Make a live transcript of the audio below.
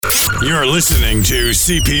You're listening to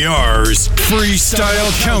CPR's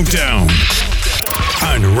Freestyle Countdown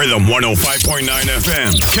on Rhythm 105.9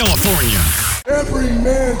 FM, California. Every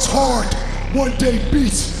man's heart one day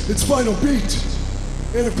beats its final beat.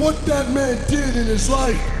 And if what that man did in his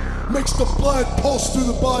life makes the blood pulse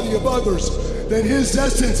through the body of others, then his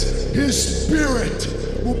essence, his spirit,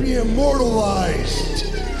 will be immortalized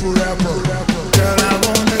forever. Girl, I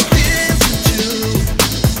wanna dance with you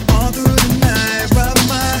all through the night. Rub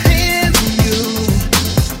my hands on you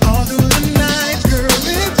all through the night. Girl,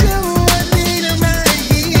 it's you I need right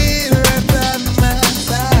here, right by my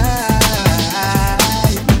side.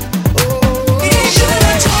 Oh, you should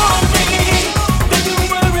have told me that you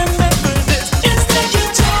would remember this. Instead, you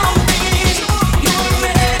told me you were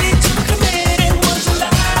ready to commit. It was a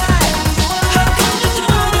lie. How come you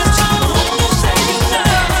do this to me? Say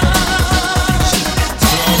goodnight.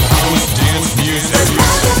 Dance music.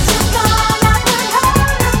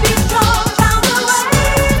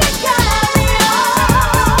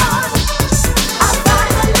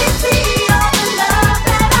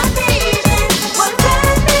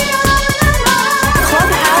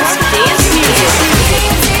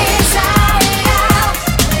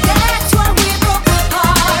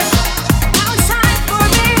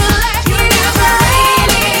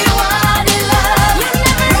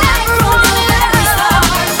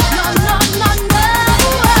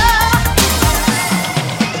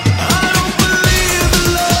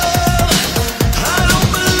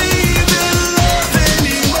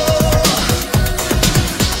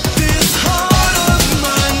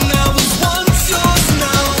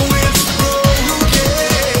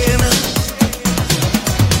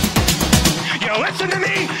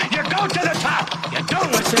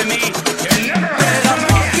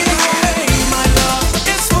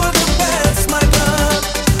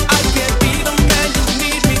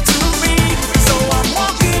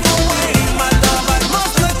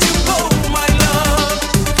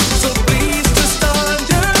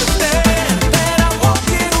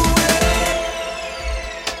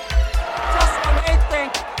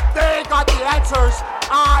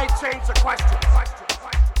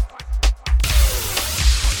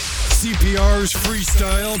 CPR's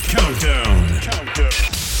Freestyle Countdown.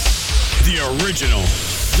 The original,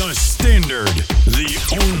 the standard, the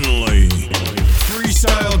only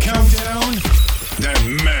Freestyle Countdown that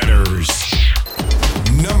matters.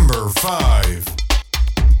 Number 5.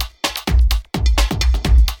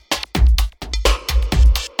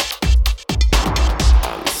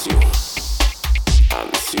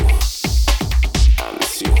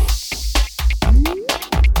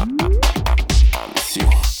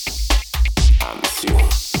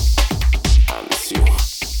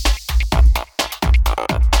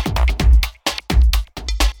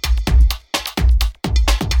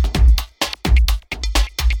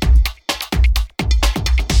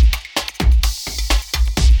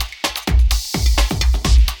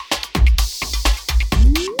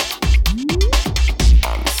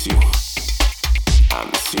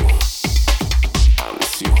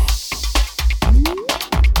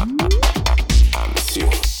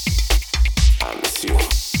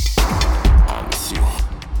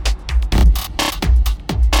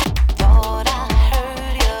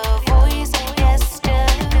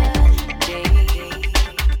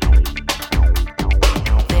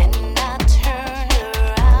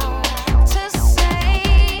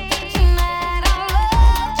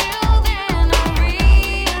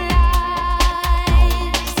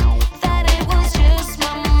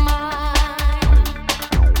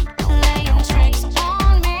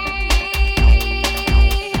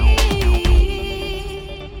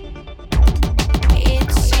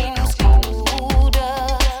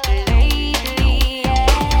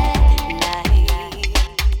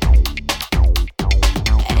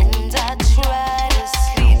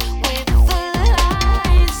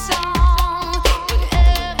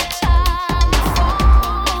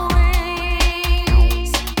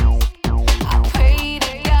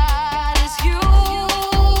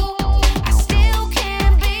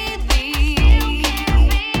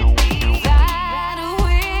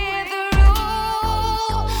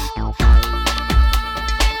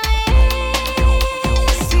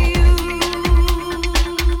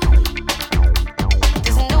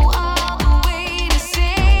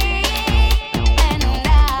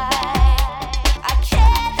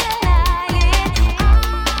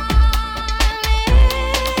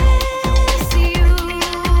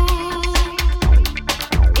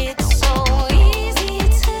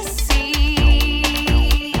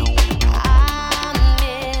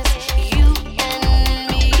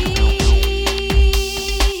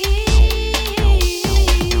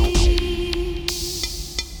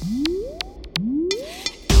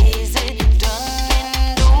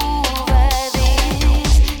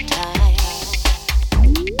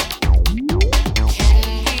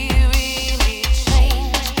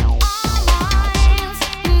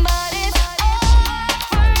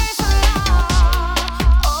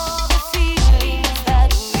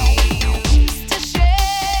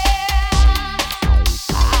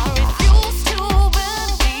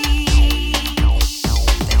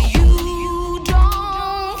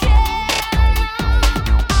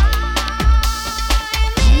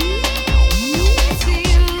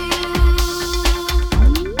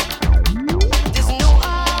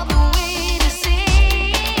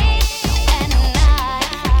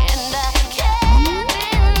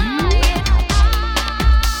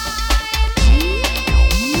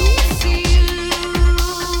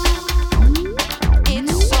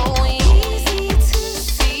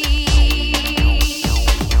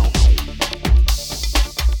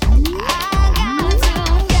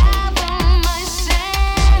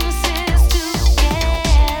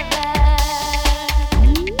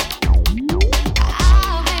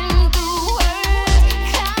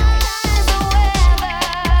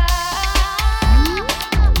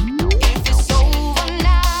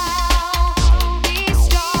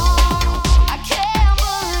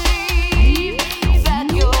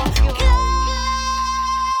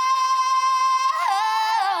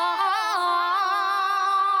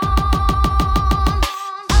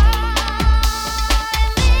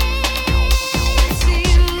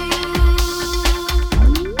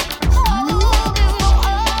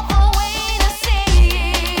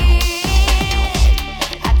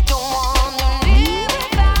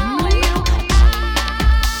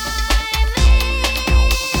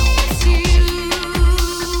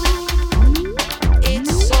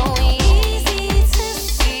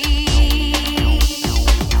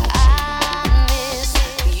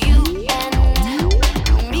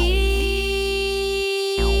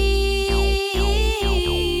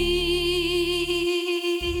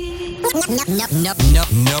 Number 5.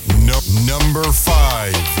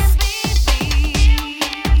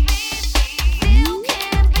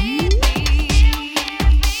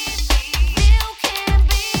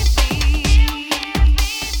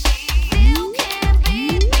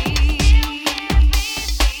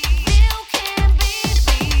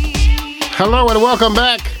 Hello and welcome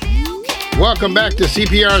back. Welcome back to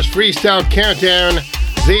CPR's Freestyle Countdown,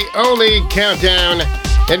 the only countdown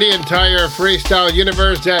in the entire freestyle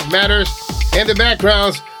universe that matters. In the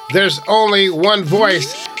backgrounds, there's only one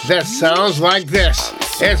voice that sounds like this.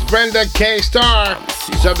 It's Brenda K. Starr.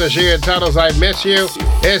 Something she entitles I Miss You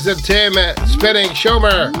is the Tim Spinning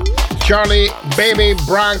Shomer Charlie Baby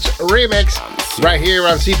Bronx remix right here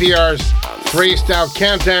on CPR's Freestyle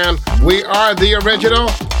Countdown. We are the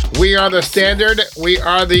original. We are the standard. We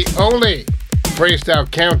are the only freestyle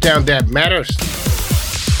countdown that matters.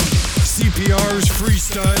 CPR's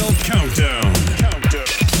Freestyle Countdown.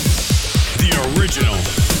 The original,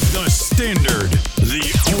 the standard, the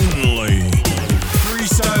only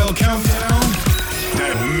freestyle countdown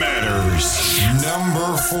that matters.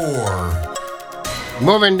 Number 4.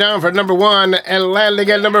 Moving down from number 1 and landing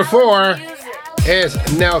at number 4 is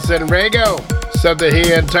Nelson Rego. Something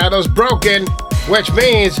he entitles Broken, which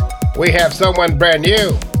means we have someone brand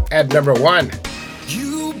new at number 1.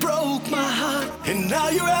 You broke my heart, and now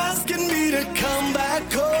you're asking me to come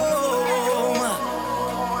back home.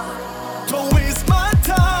 Don't waste my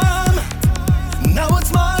time. Now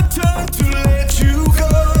it's my turn to let you go.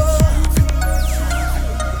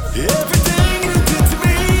 Everything you did to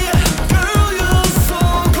me, girl, you're so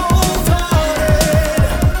cold-hearted.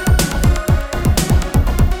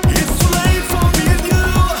 It's too late for me and you.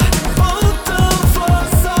 Both of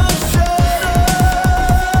us are shattered.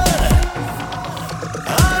 I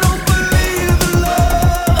don't believe in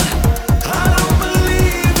love. I don't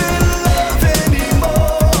believe in love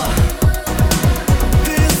anymore.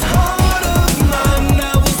 This heart of mine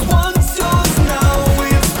that was once yours, now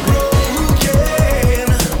it's broken.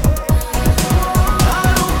 I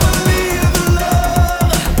don't believe in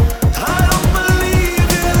love. I don't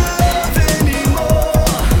believe in love anymore.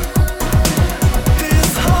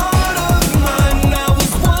 This heart of mine that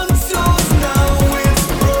was once yours, now it's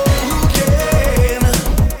broken.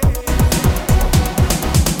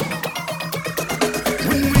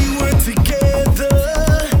 When we were together,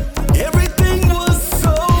 everything was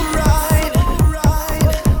so right.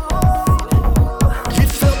 It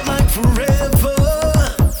felt like forever,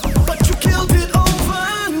 but you killed it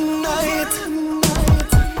overnight.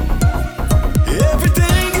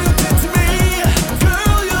 Everything you did to me,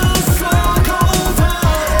 girl, you're so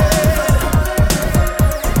cold-hearted.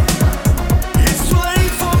 It's too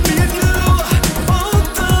late for me and you.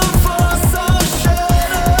 Both of us are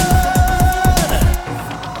shattered.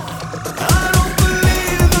 I don't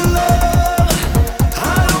believe in love. I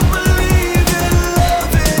don't believe in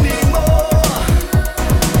love anymore.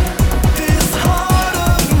 This heart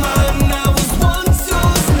of mine that was once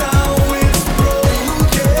yours, now it's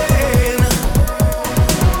broken.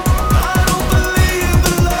 I don't believe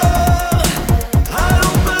in love. I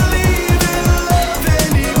don't believe in love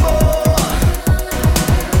anymore.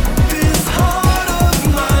 This heart of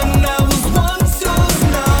mine that was once yours,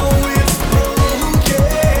 now it's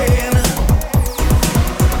broken.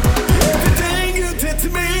 Everything you did to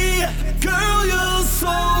me, girl, you're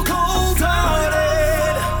so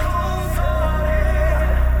cold-hearted.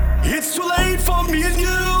 It's too late for me and you.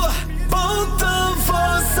 Both of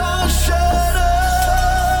us are shattered.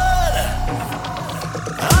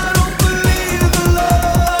 I don't believe in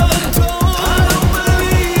love. I don't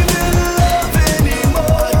believe in love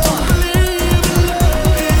anymore. I don't believe in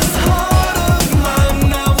love. This heart of mine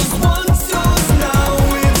that was once yours, now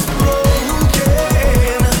it's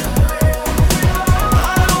broken. I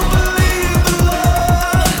don't believe in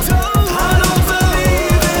love. I don't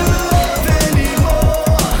believe in love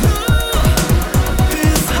anymore.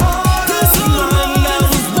 This heart of mine that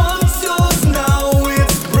was once yours, now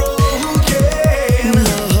it's broken.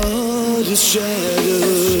 My heart is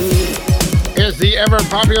shattered. Is the ever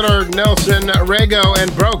popular Nelson Rego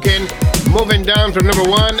and Broken, moving down from number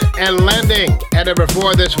 1 and landing at number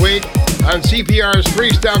 4 this week on CPR's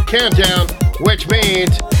Freestyle Countdown, which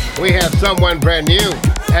means we have someone brand new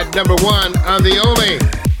at number 1 on the only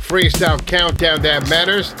Freestyle Countdown that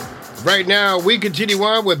matters. Right now, we continue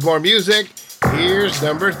on with more music. Here's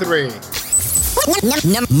number 3.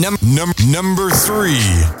 Number 3.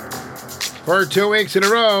 For 2 weeks in a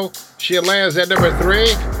row, she lands at number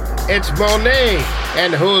 3. It's Monet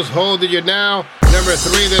and Who's Holding You Now, number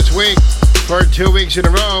 3 this week for 2 weeks in a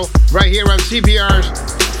row, right here on CPR's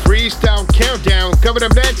Freestyle Countdown. Coming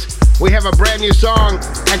up next, we have a brand new song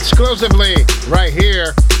exclusively right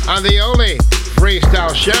here on the only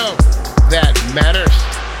freestyle show that matters.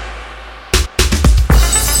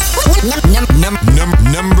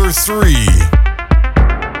 Number 3.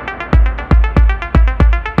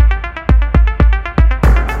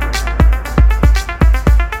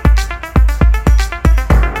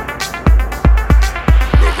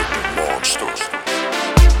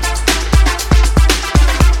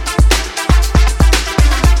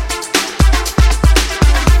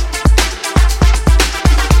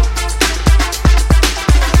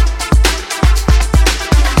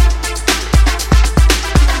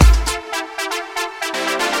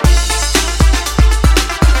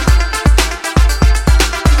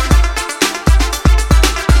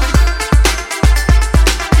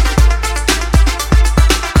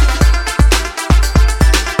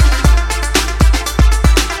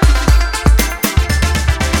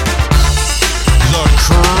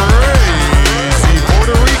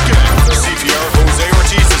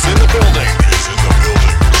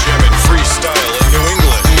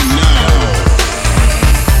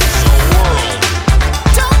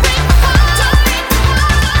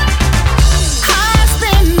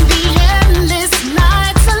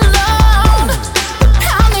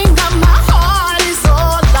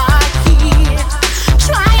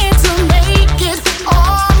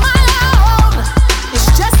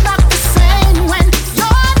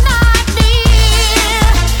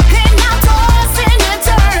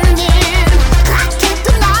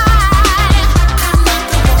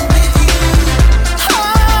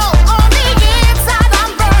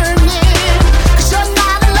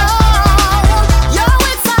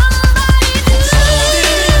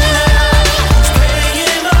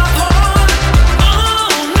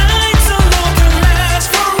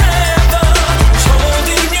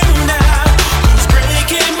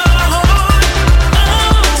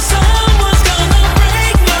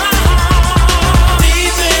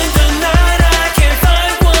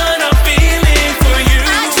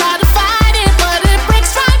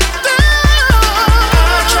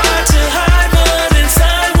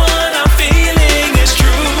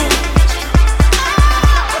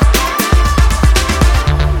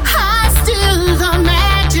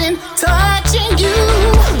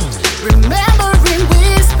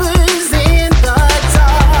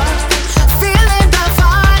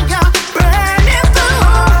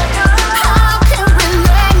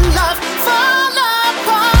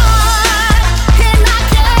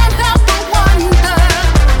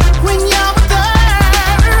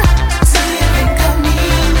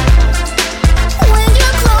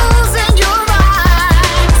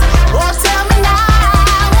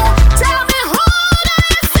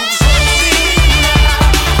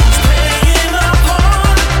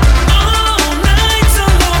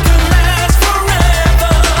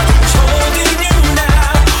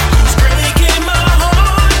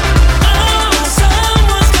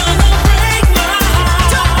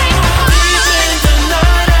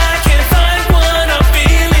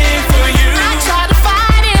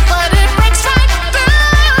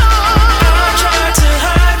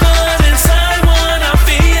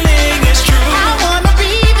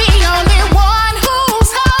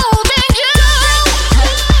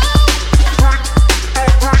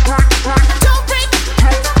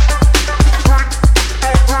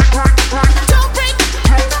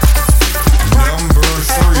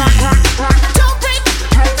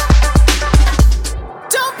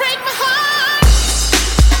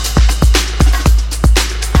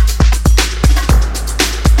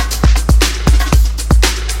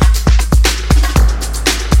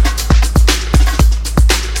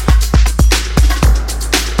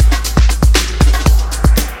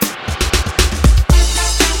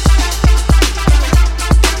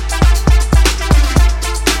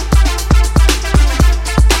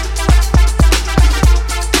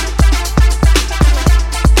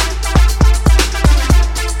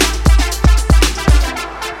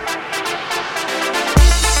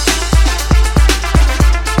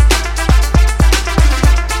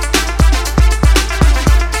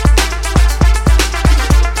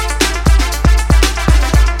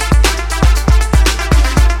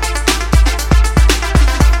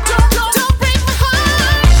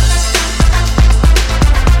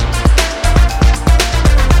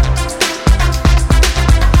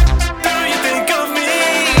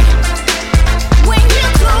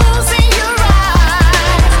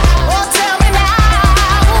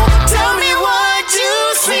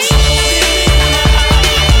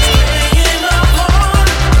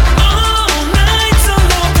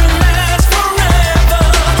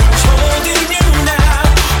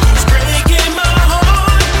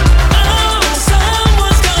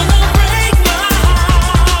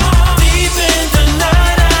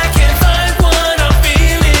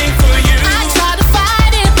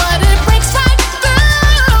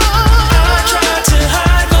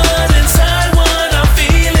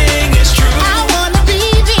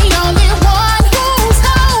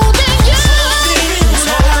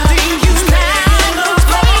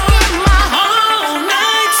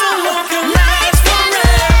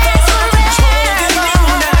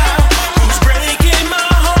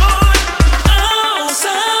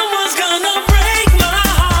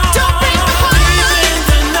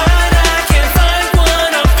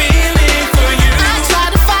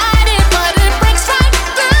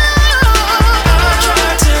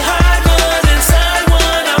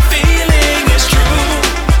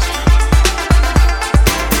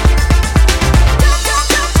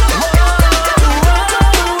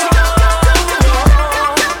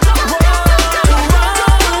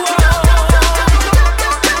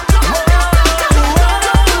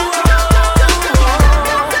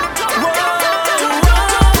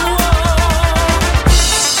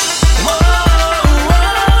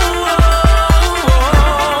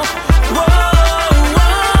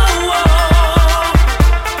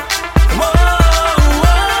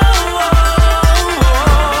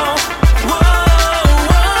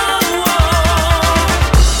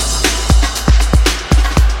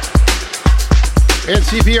 in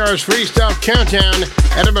CPR's Freestyle Countdown.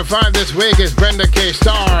 At number 5 this week is Brenda K.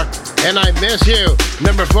 Starr, and I Miss You.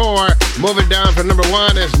 Number 4, moving down from number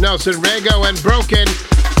 1 is Nelson Rego and Broken.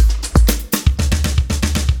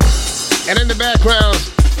 And in the background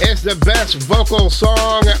is the best vocal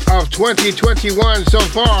song of 2021 so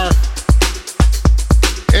far.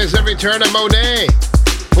 Is the return of Monet,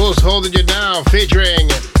 Who's Holding You Now, featuring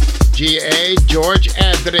G.A. George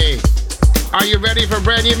Anthony. Are you ready for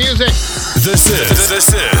brand new music? This is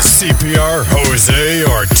CPR Jose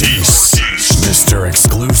Ortiz. Mr.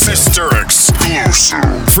 Exclusive.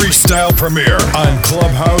 Freestyle premiere on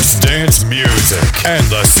Clubhouse Dance Music and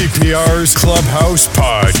the CPR's Clubhouse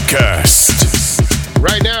Podcast.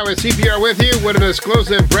 Right now, it's CPR with you with an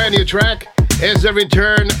exclusive brand new track. Is the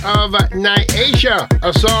return of Nyasha,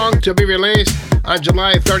 a song to be released on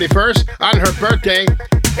July 31st on her birthday.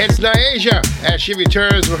 It's Nyasha as she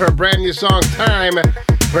returns with her brand new song Time,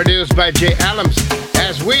 produced by Jay Adams.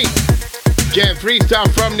 As we jam freestyle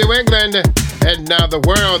from New England, and now the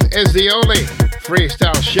world is the only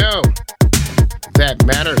freestyle show that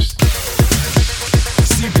matters.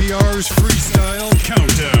 CPR's Freestyle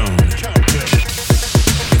Countdown.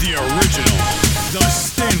 The original, the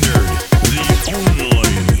standard, the only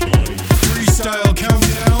freestyle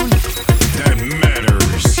countdown that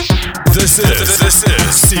matters. This is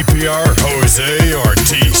CPR Jose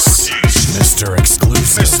Ortiz. Mr. Exclusive.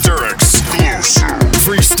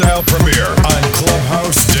 Freestyle premiere on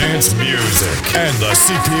Clubhouse Dance Music and the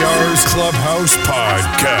CPR's Clubhouse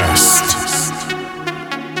Podcast.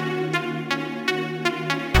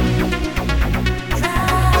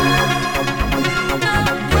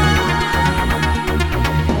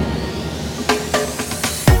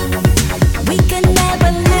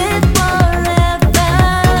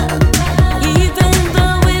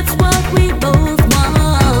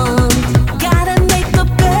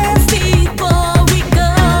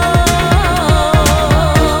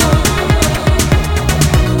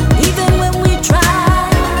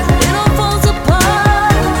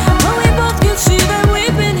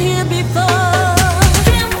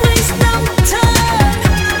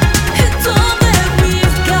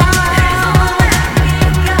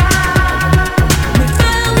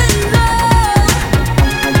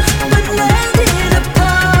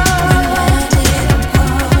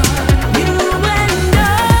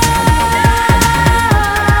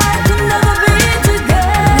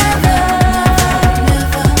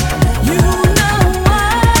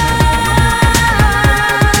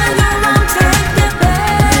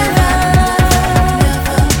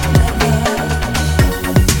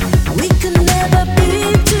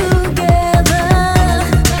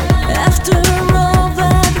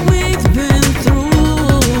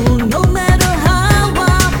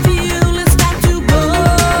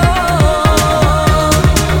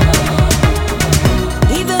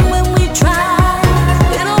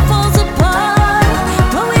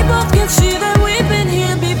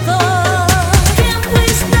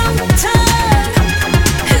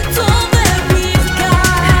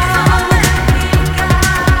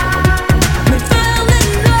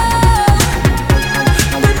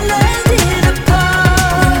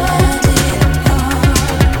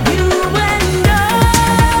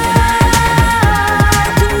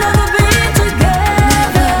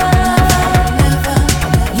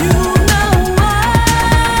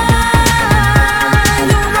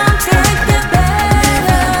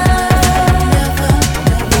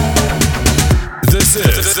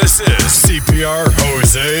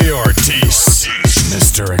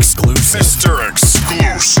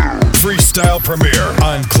 Freestyle premiere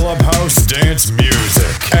on Clubhouse Dance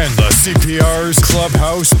Music and the CPR's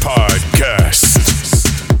Clubhouse Podcast.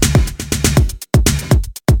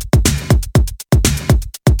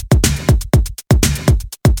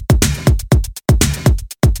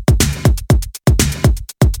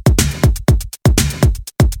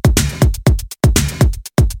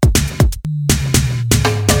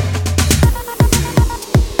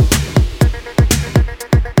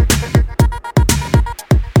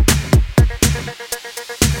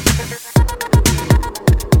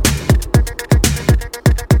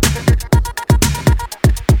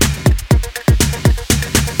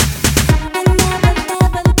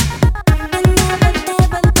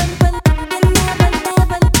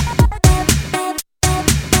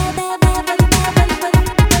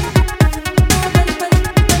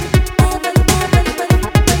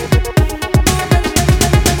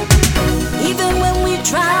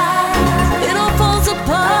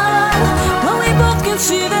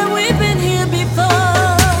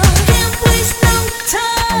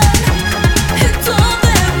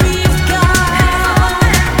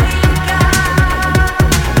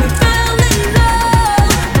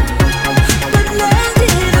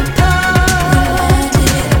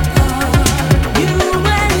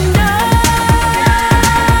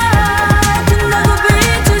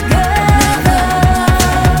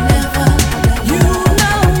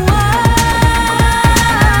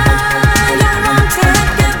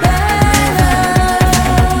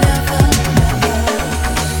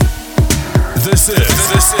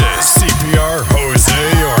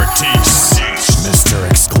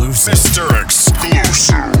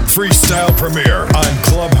 freestyle premiere on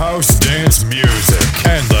Clubhouse Dance Music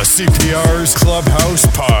and the CPR's Clubhouse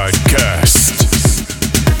Podcast.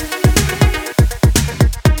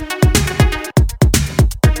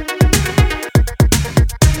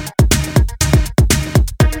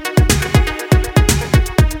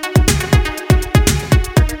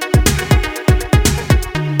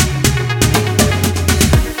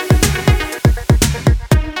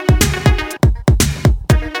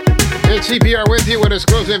 CPR with you with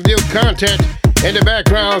exclusive new content. In the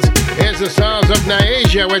backgrounds is the sounds of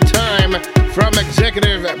Niasia with Time from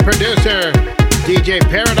executive producer DJ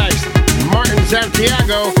Paradise, Martin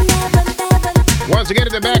Santiago. Once again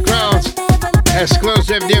in the backgrounds,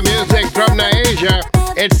 exclusive new music from Niasia.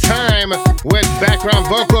 It's Time with background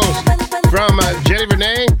vocals from Jenny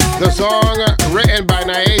Renee. The song written by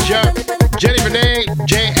Niasia, Jenny Renee,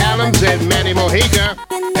 Jay Adams, and Manny Mojica,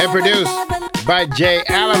 and produced by Jay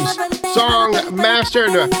Adams. Song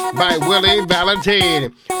mastered by Willie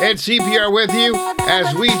Valentine. It's CPR with you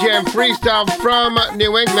as we jam freestyle from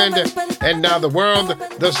New England and now the world.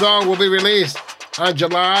 The song will be released on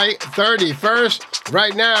July 31st.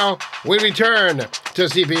 Right now, we return to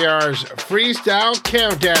CPR's Freestyle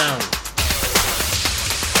Countdown.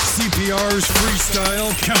 CPR's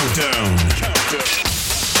Freestyle Countdown.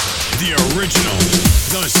 The original,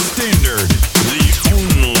 the standard, the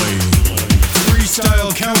only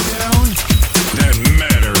freestyle countdown that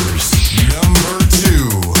matters. Number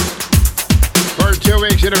 2. For 2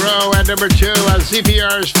 weeks in a row at number 2 on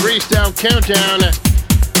CPR's Freestyle Countdown,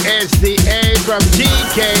 it's the A from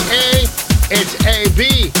TKA. It's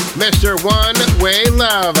AB, Mr. One Way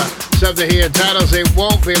Love. Something he entitles It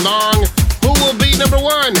Won't Be Long. Who will be number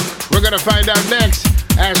 1? We're going to find out next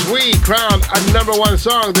as we crown a number 1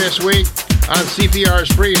 song this week on CPR's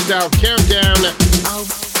Freestyle Countdown.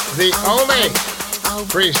 The only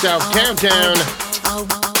freestyle countdown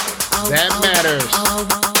that matters.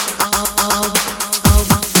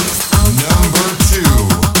 Number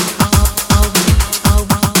 2.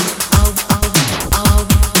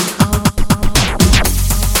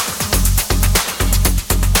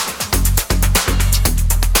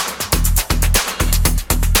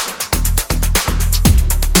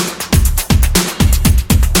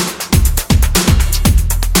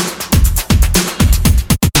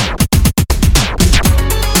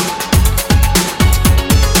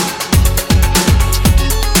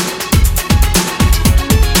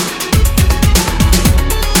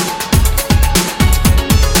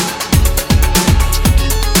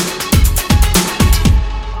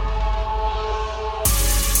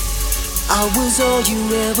 I was all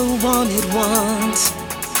you ever wanted once,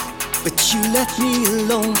 but you left me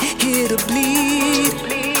alone, here to bleed.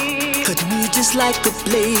 Cut me just like a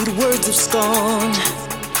blade, words of scorn.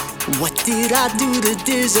 What did I do to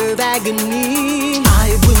deserve agony?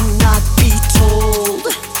 I will not be told.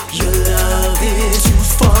 Your love is too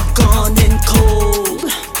far gone and cold.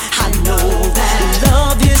 I know that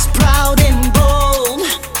love is proud and bold.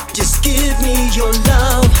 Just give me your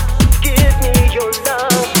love. Give me your love.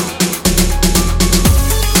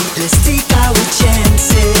 Let's take our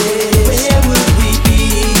chances. Where would we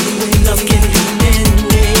be when love can be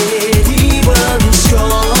mended? We weren't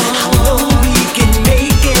strong. I know we can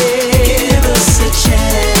make it. Give us a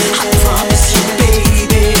chance. I promise you,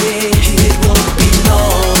 baby, it won't be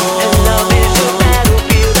long. And love is your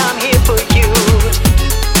battlefield. I'm here for you.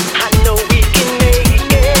 I know we can make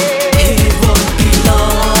it. It won't be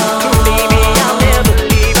long. Baby, I'll never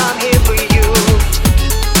leave.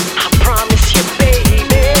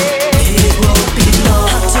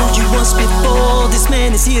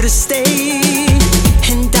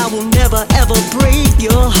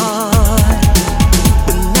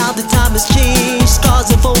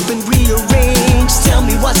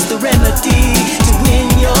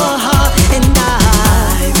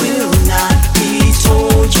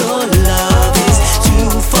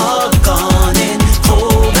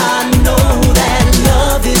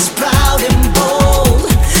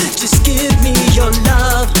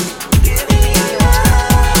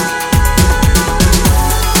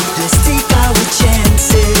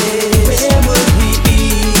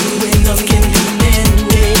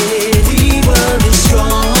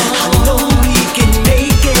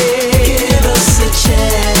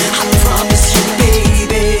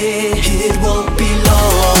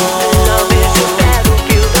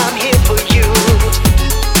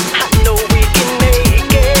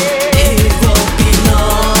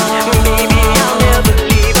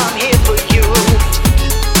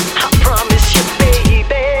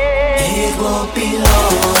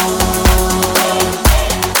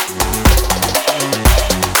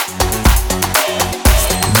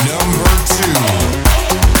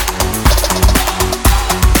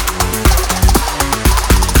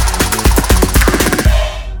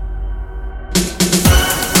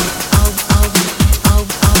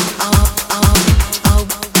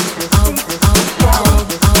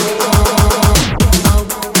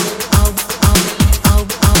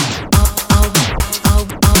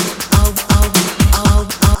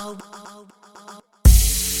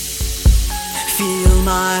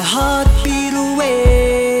 My heart beat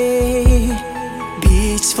away,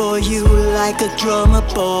 beats for you like a drummer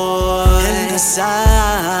boy. And the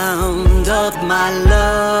sound of my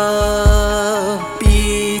love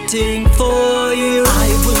beating for you. I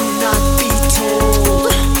will not be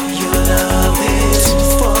told your love is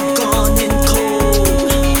foregone and cold.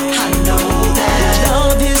 I know that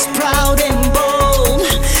love is proud and bold.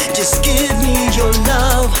 Just give me your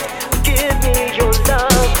love. Give me your love.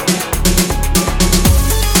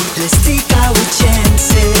 Let's take our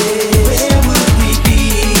chances. Where would we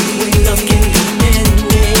be when love can be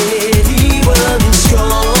mended? We were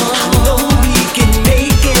strong. I know we can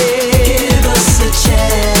make it. Give us a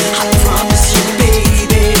chance. I promise you,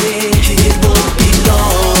 baby, it won't be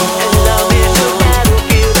long. And love is a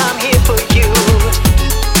battlefield. I'm here for you.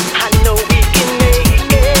 I know we can make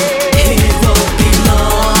it. It won't be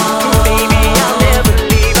long, baby. I'll never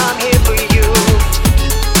leave. I'm here for you.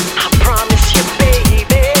 I promise you, baby,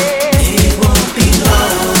 it won't be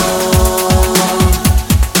long.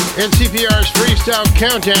 In CPR's Freestyle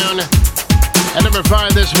Countdown, at number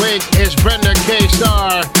 5 this week is Brenda K.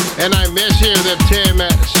 Starr, and I Miss You, the Tim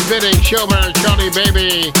Spitting Shomer Charlie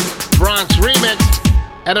Baby Bronx remix.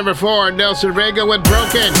 At number 4, Nelson Vega with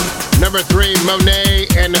Broken. Number 3, Monet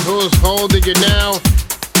and Who's Holding You Now.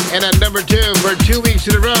 And at number 2, for 2 weeks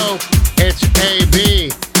in a row, it's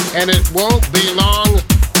A.B. And it won't be long.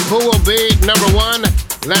 Who will be number 1?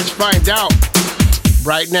 Let's find out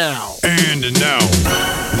right now. And now,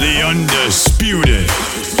 the undisputed,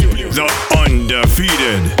 the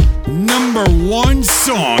undefeated, number 1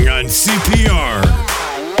 song on CPR.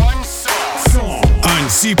 On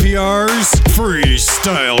CPR's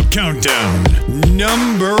Freestyle Countdown.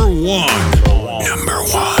 Number 1. Number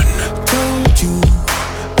 1. Told you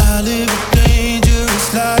I live a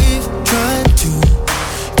dangerous life, trying to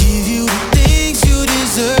give you the things you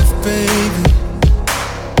deserve, baby.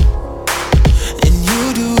 And you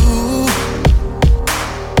do,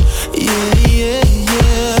 yeah, yeah,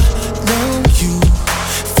 yeah. Know you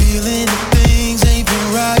feeling the things ain't been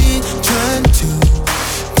right, trying to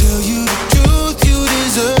tell you the truth you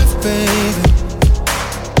deserve, baby.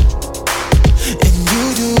 And you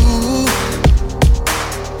do.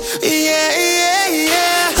 Yeah, yeah,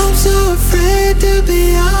 yeah. I'm so afraid.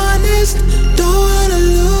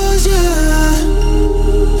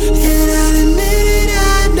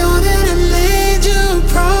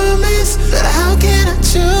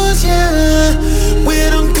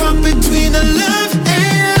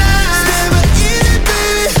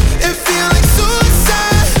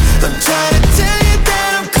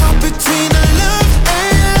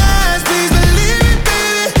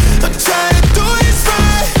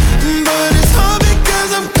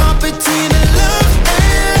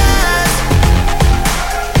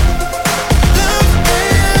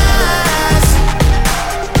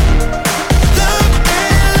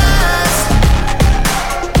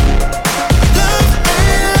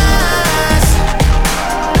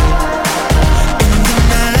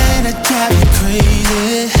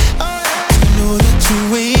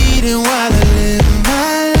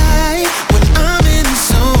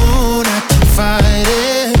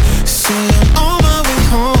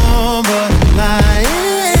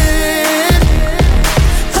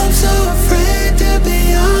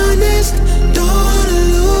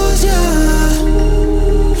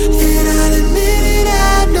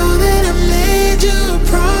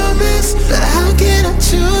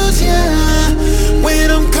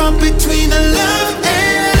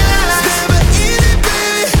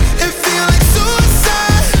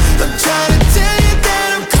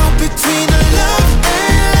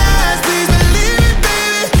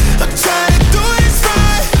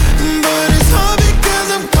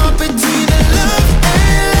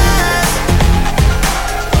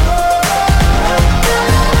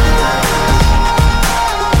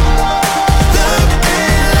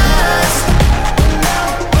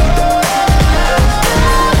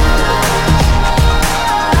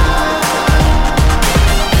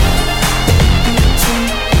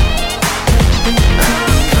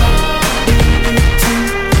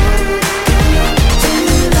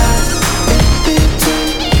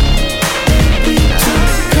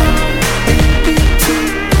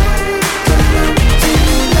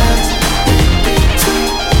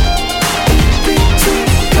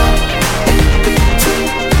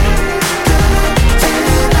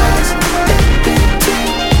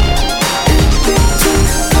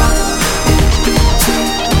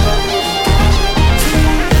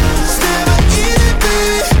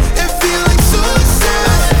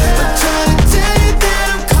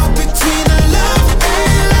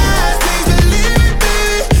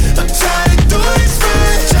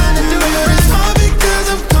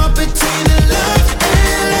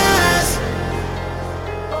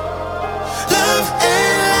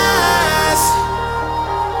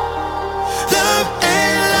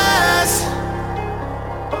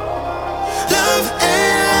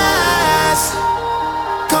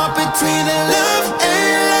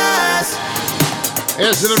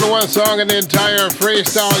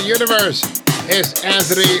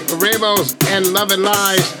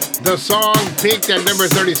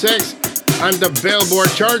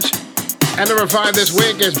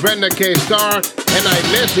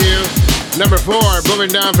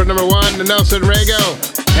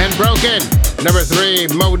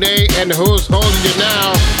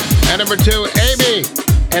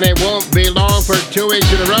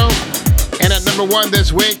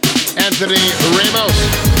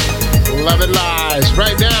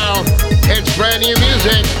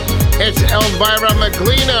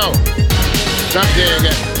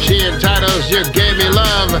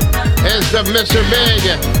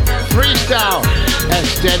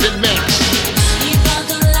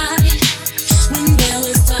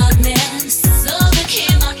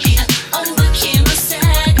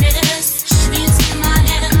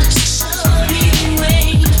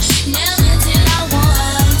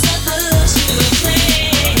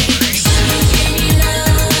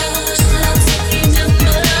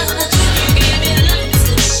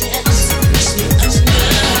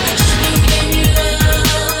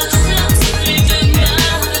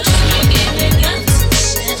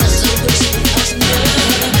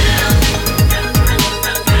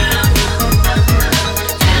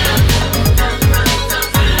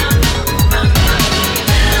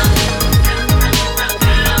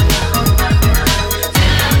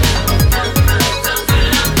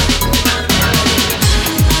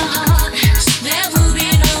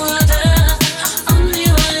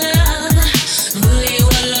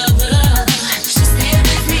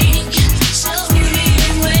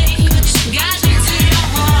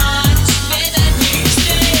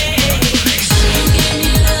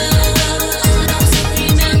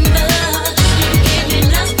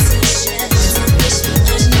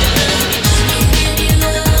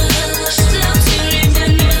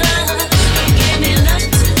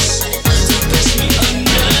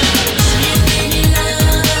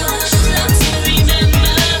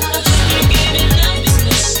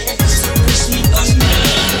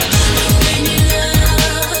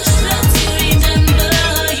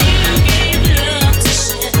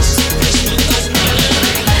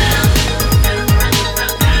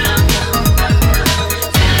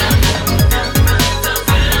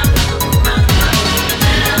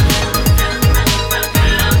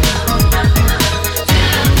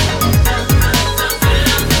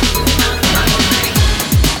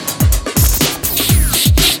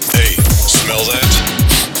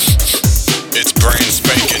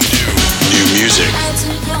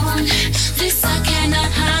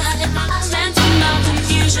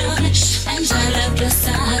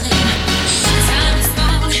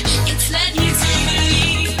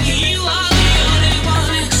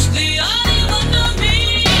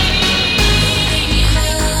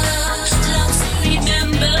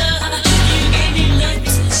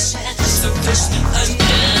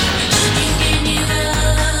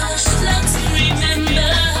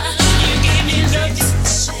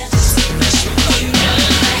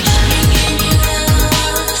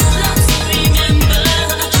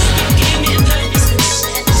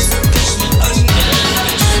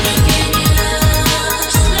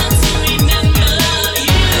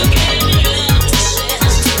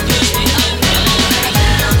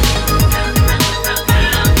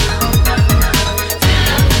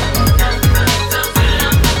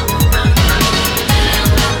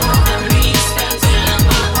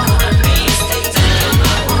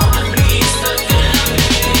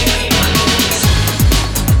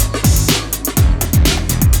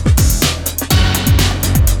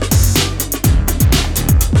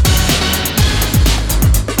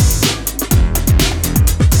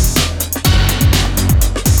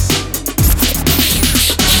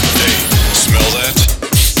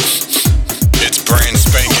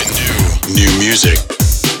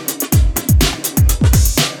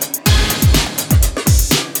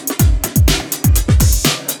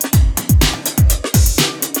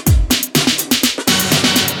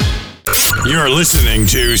 You're listening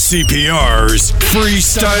to CPR's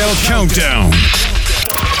Freestyle Countdown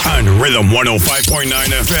on Rhythm 105.9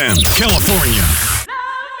 FM, California.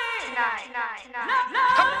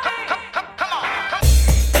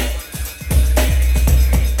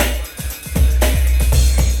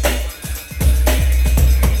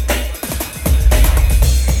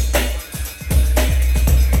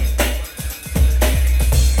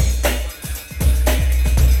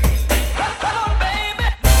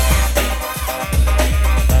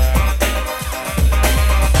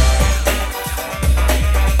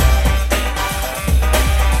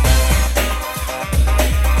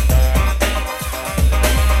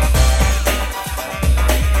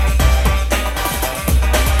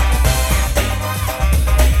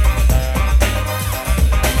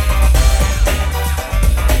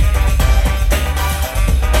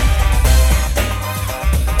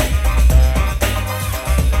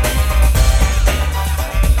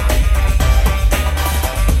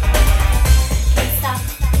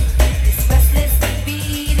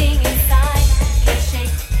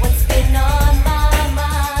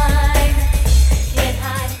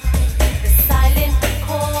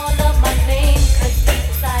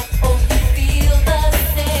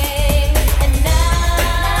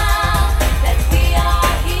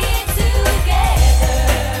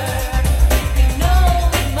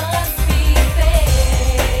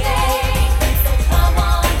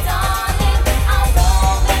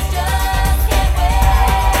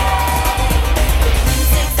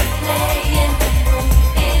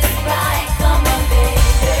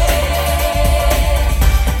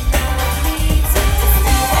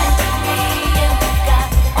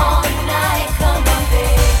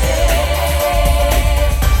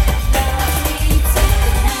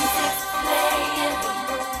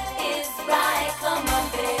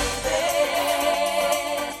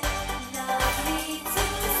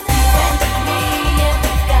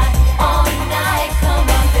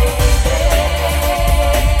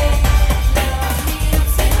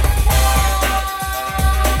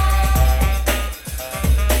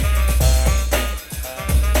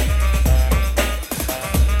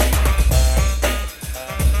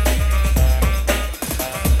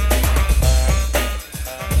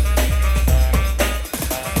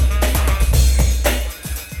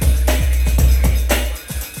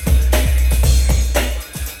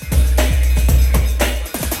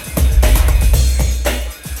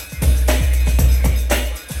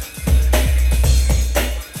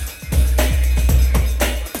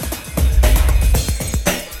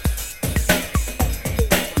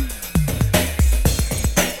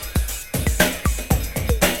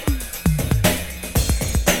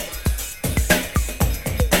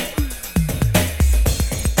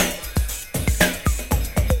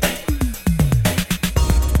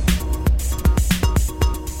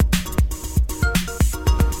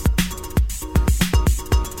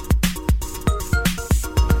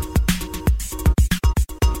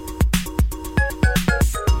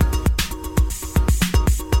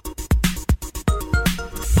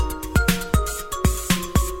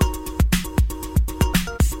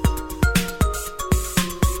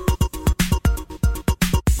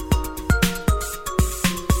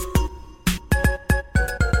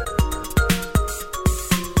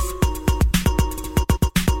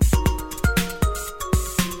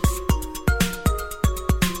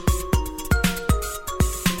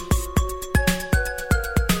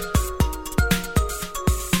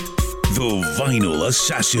 Vinyl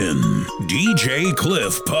Assassin, DJ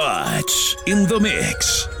Cliff Potts in the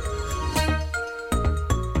mix.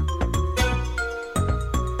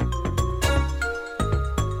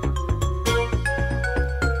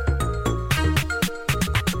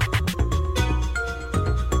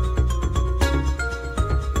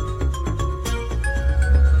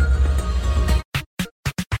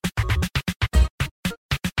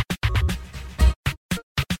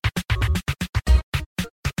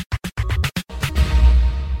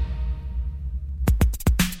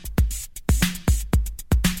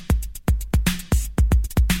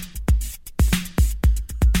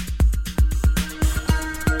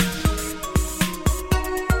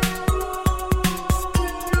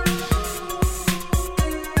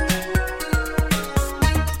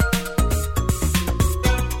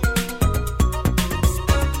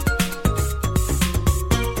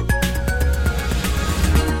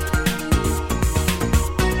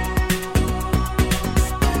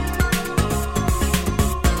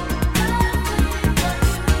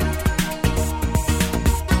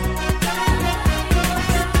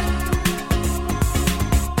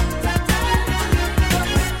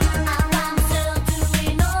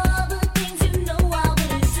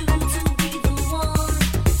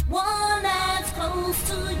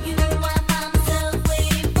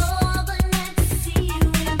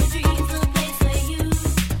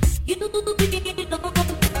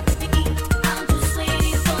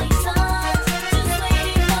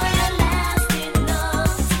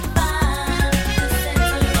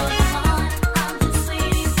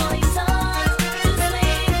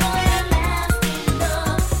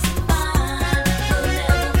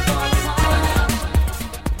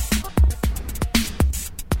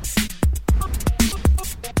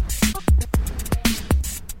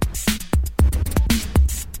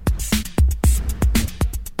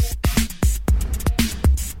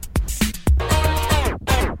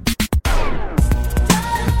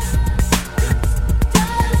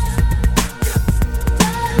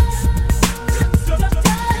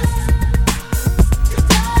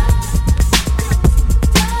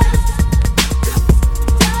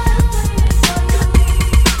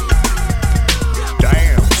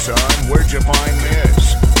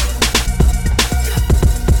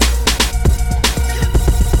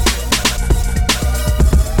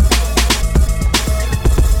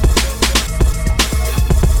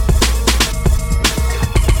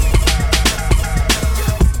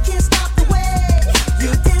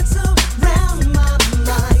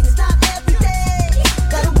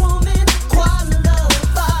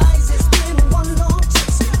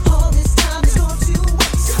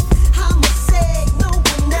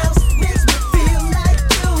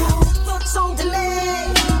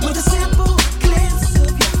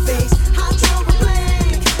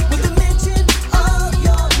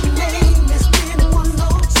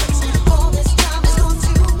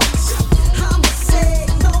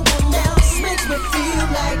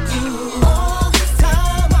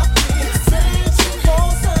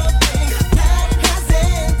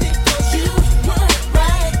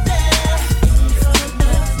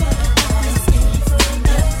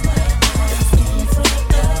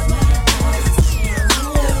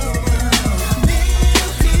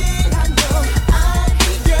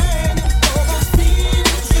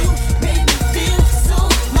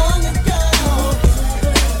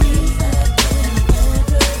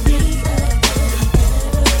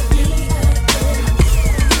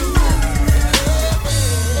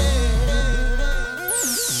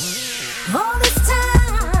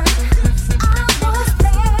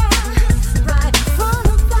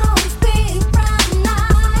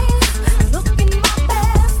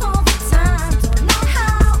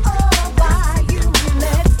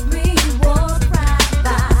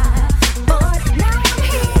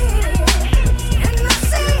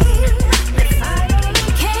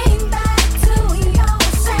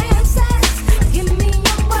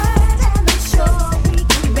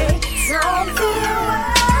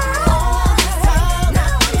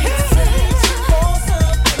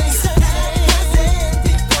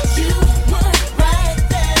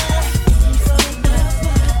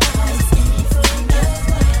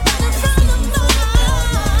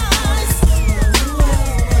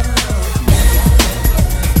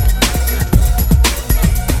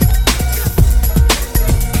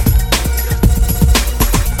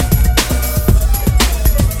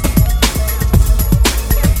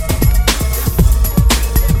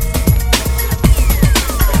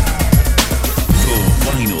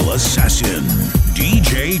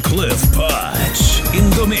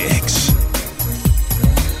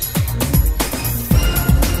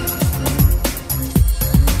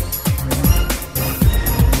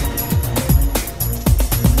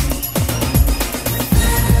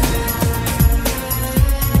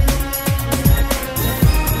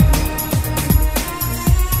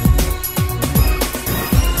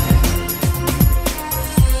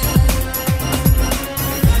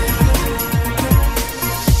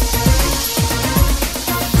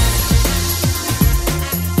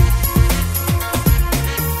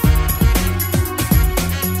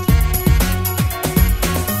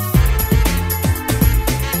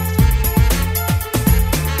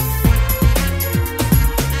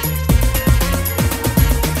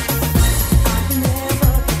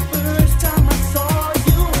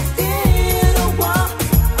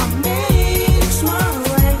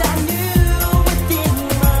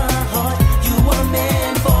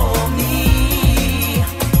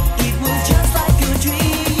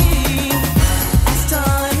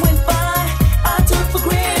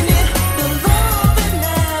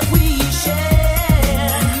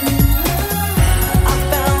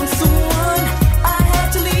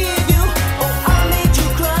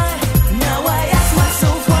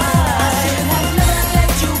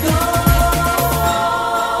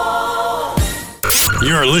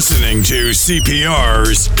 listening to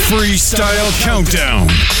CPR's Freestyle Countdown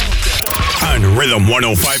on Rhythm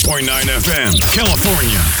 105.9 FM,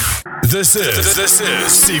 California. This is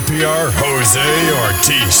CPR Jose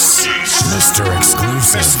Ortiz, Mr.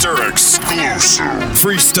 Exclusive.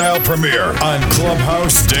 Freestyle premiere on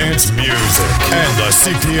Clubhouse Dance Music and the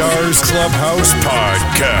CPR's Clubhouse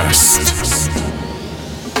Podcast.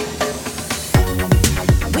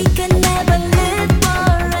 We can never live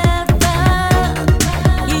forever,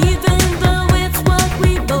 even though it's what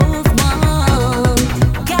we both want.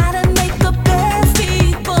 Gotta make the best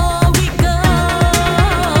before we go.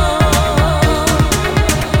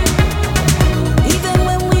 Even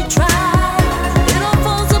when we try, it all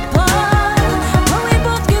falls apart. But we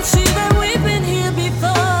both can see that we've been here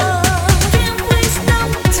before. Can't waste no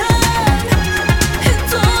time.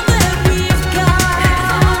 It's all that we've got.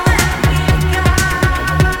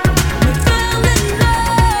 We fell in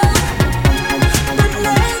love, but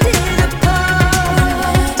landed apart.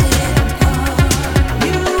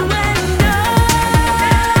 You and I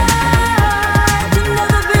can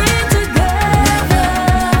never be together.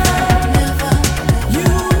 You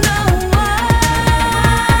know why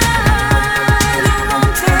you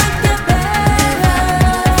won't take it back.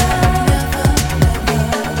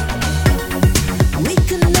 We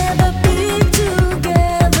can never be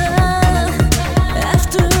together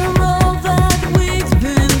after all that we've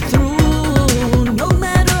been through. No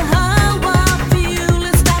matter how I feel,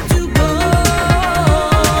 it's got to go.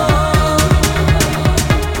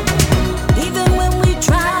 Even when we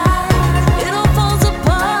try, it all falls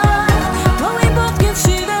apart. But we both can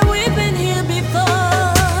see that we've been here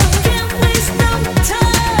before. Can't waste no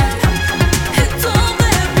time. It's all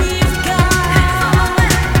that we've got.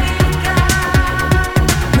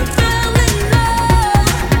 We fell in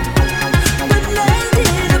love, but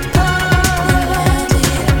landed apart.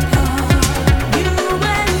 You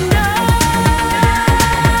and I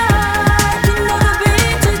can never be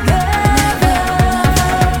together.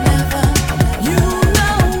 You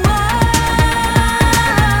know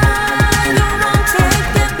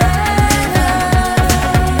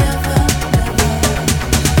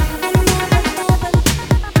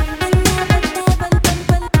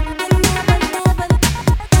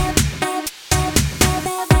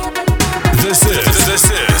This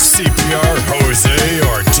is CPR Jose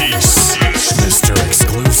Ortiz, Mr.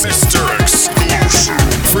 Exclusive.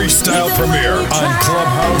 Freestyle premiere on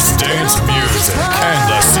Clubhouse Dance Music and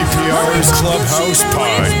the CPR's Clubhouse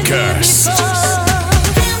Podcast.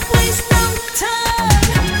 Can't waste no time.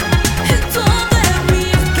 It's all that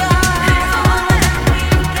we've got.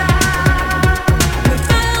 We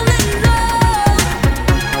fell in love,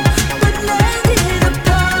 but landed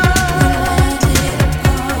apart.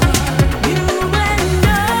 You and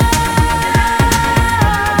I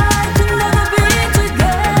can never be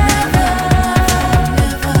together.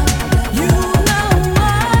 You know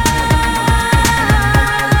why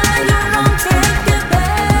you won't take it back.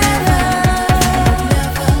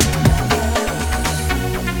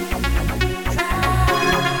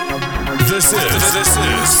 This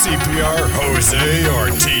is CPR Jose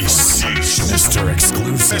Ortiz, Mr.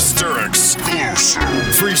 Exclusive.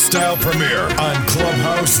 Freestyle premiere on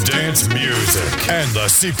Clubhouse Dance Music and the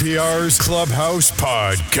CPR's Clubhouse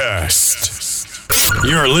Podcast.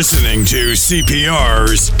 You're listening to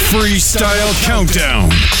CPR's Freestyle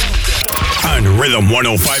Countdown on Rhythm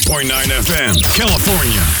 105.9 FM,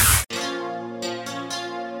 California.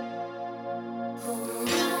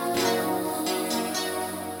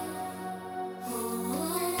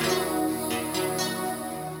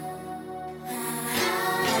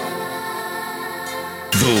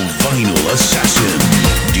 The Vinyl Assassin,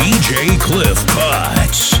 DJ Cliff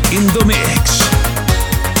Potts in the mix.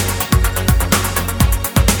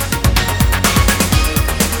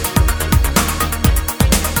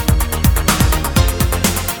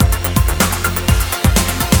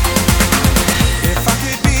 If I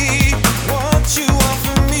could be what you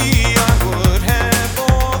offer me, I would have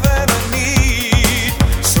all that I need.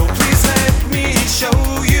 So please let me show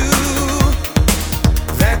you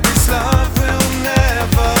that this love will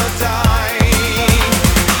never die.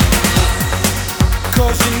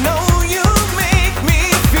 'Cause you know you made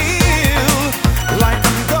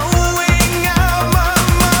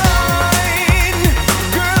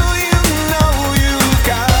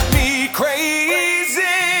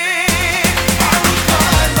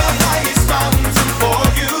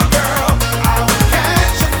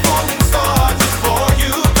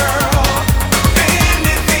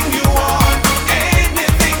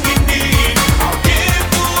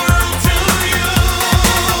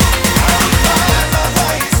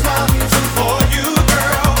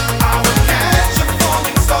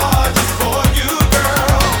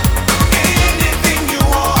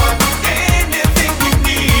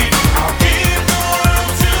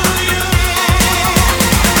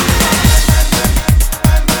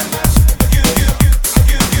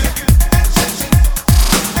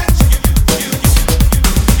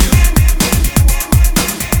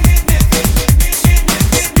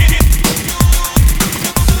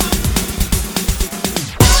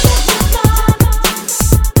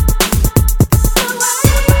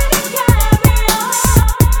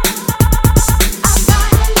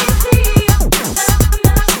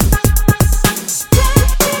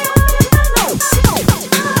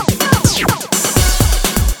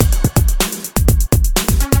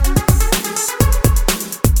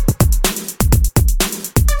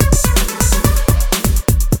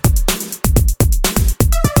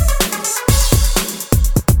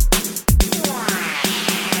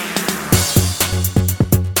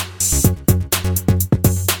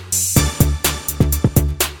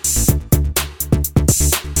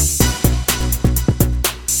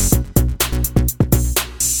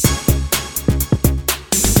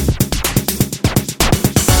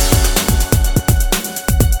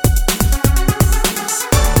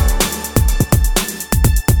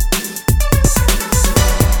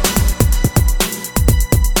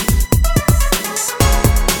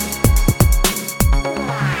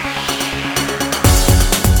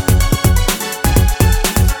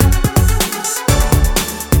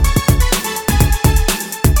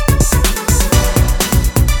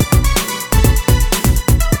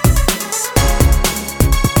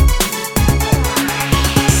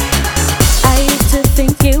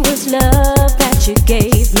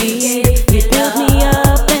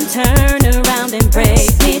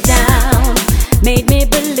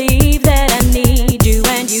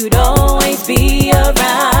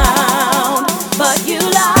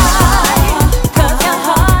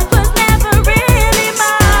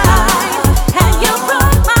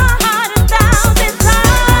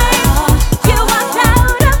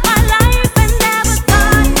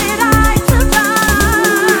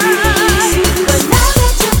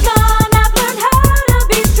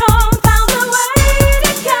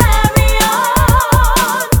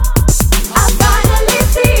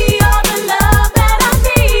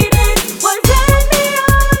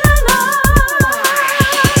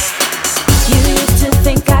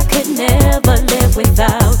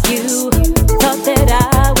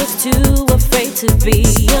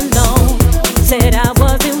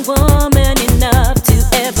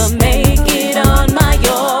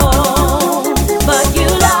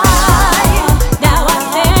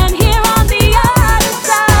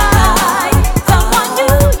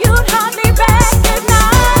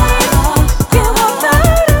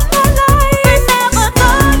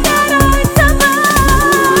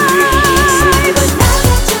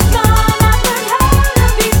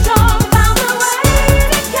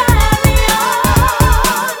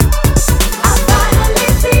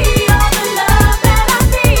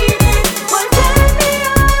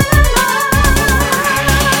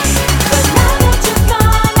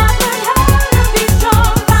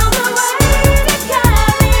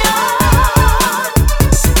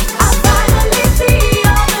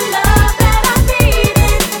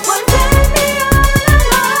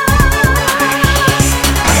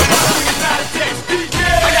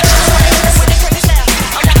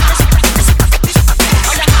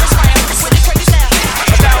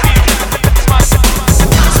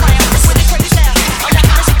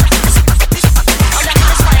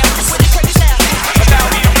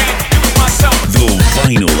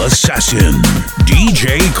Vinyl Assassin,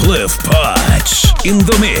 DJ Cliff Potts, in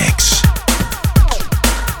the mix.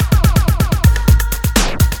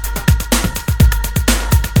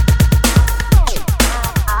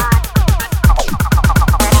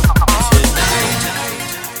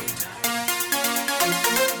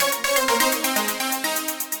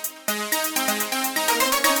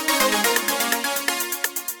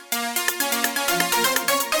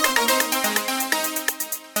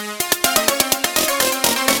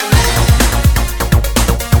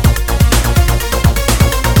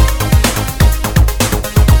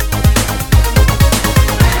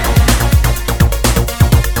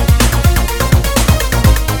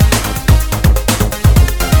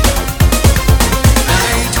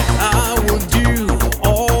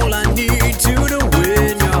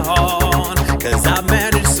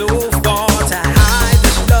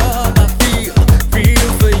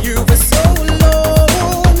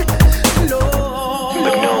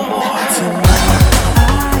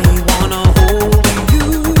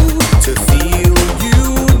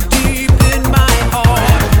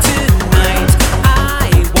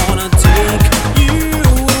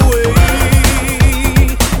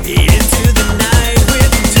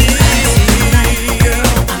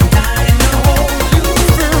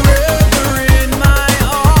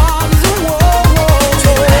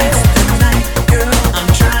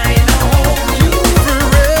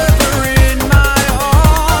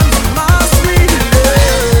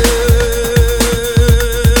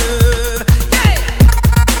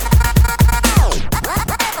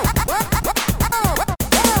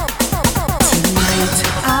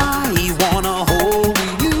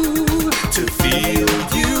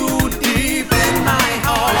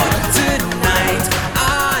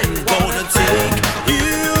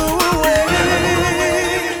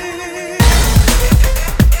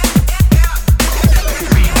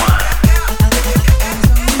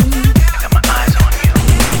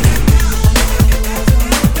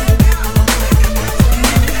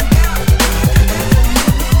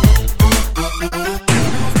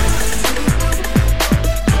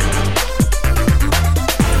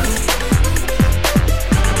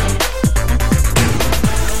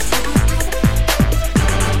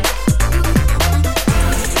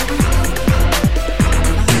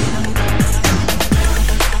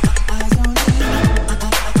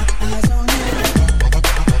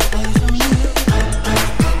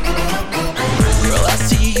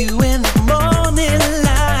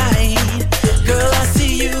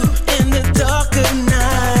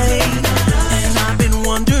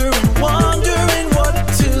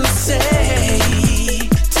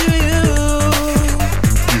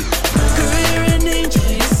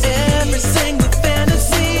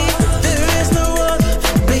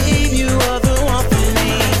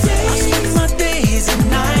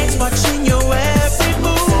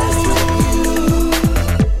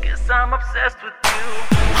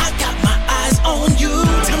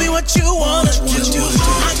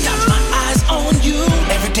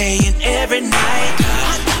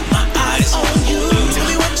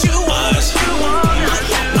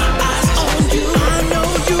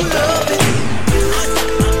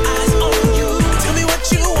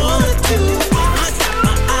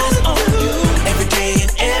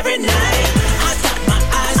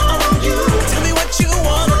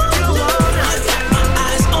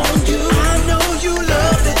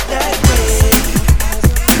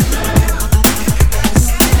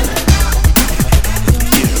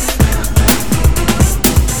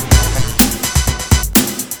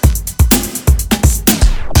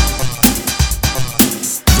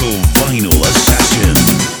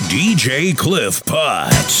 DJ Cliff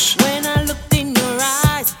Potts. When I looked in your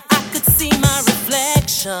eyes, I could see my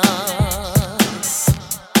reflection.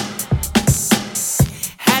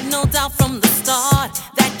 Had no doubt from the start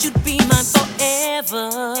that you'd be mine forever.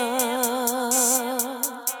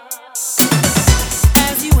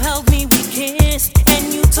 As you held me, we kissed,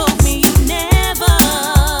 and you told me you'd never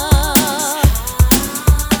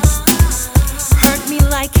hurt me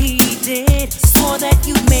like he did. Swore that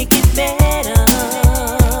you'd make it better.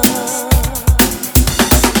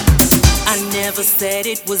 I never said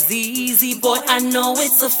it was easy, boy, I know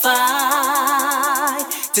it's a fight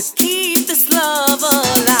to keep this love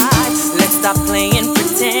alive. Let's stop playing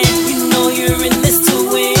pretend, you know you're in this